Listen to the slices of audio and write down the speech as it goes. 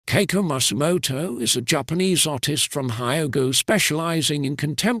Keiko Masumoto is a Japanese artist from Hyogo specializing in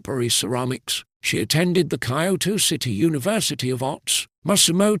contemporary ceramics. She attended the Kyoto City University of Arts.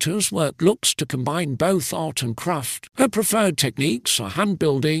 Masumoto's work looks to combine both art and craft. Her preferred techniques are hand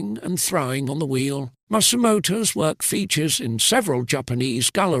building and throwing on the wheel. Masumoto's work features in several Japanese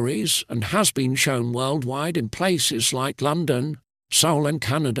galleries and has been shown worldwide in places like London, Seoul and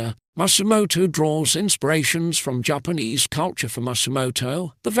Canada. Masumoto draws inspirations from Japanese culture. For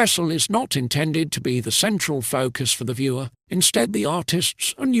Masumoto, the vessel is not intended to be the central focus for the viewer. Instead, the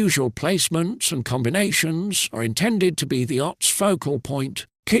artist's unusual placements and combinations are intended to be the art's focal point.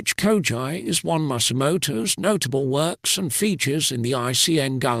 Kitsch Kogei is one of Masumoto's notable works and features in the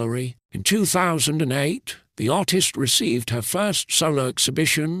ICN Gallery. In 2008, the artist received her first solo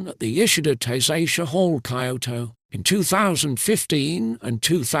exhibition at the Ishida Taiseisha Hall, Kyoto. In 2015 and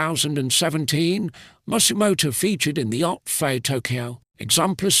 2017, Masumoto featured in the Art Fair Tokyo.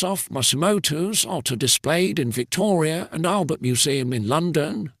 Examplesof Masumoto's art are displayed in Victoria and Albert Museum in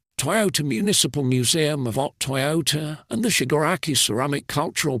London, Toyota Municipal Museum of Art Toyota, and the Shigaraki Ceramic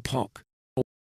Cultural Park.